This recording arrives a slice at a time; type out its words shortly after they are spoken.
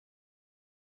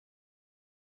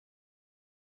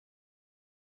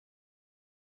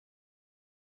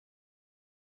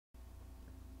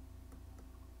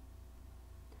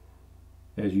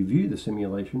As you view the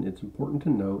simulation, it's important to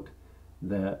note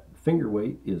that finger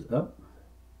weight is up,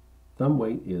 thumb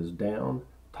weight is down,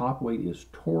 top weight is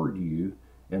toward you,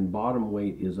 and bottom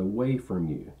weight is away from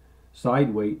you.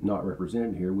 Side weight, not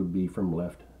represented here, would be from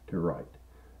left to right.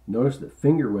 Notice that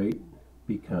finger weight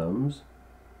becomes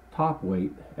top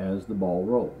weight as the ball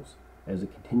rolls. As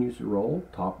it continues to roll,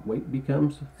 top weight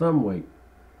becomes thumb weight.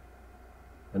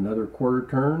 Another quarter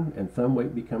turn and thumb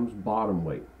weight becomes bottom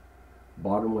weight.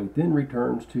 Bottom weight then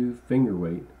returns to finger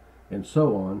weight, and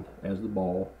so on as the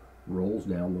ball rolls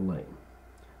down the lane.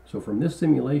 So from this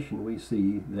simulation, we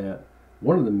see that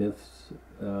one of the myths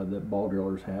that ball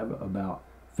drillers have about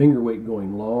finger weight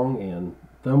going long and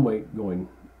thumb weight going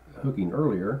hooking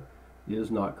earlier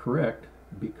is not correct,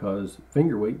 because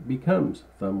finger weight becomes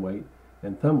thumb weight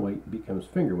and thumb weight becomes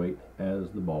finger weight as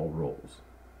the ball rolls.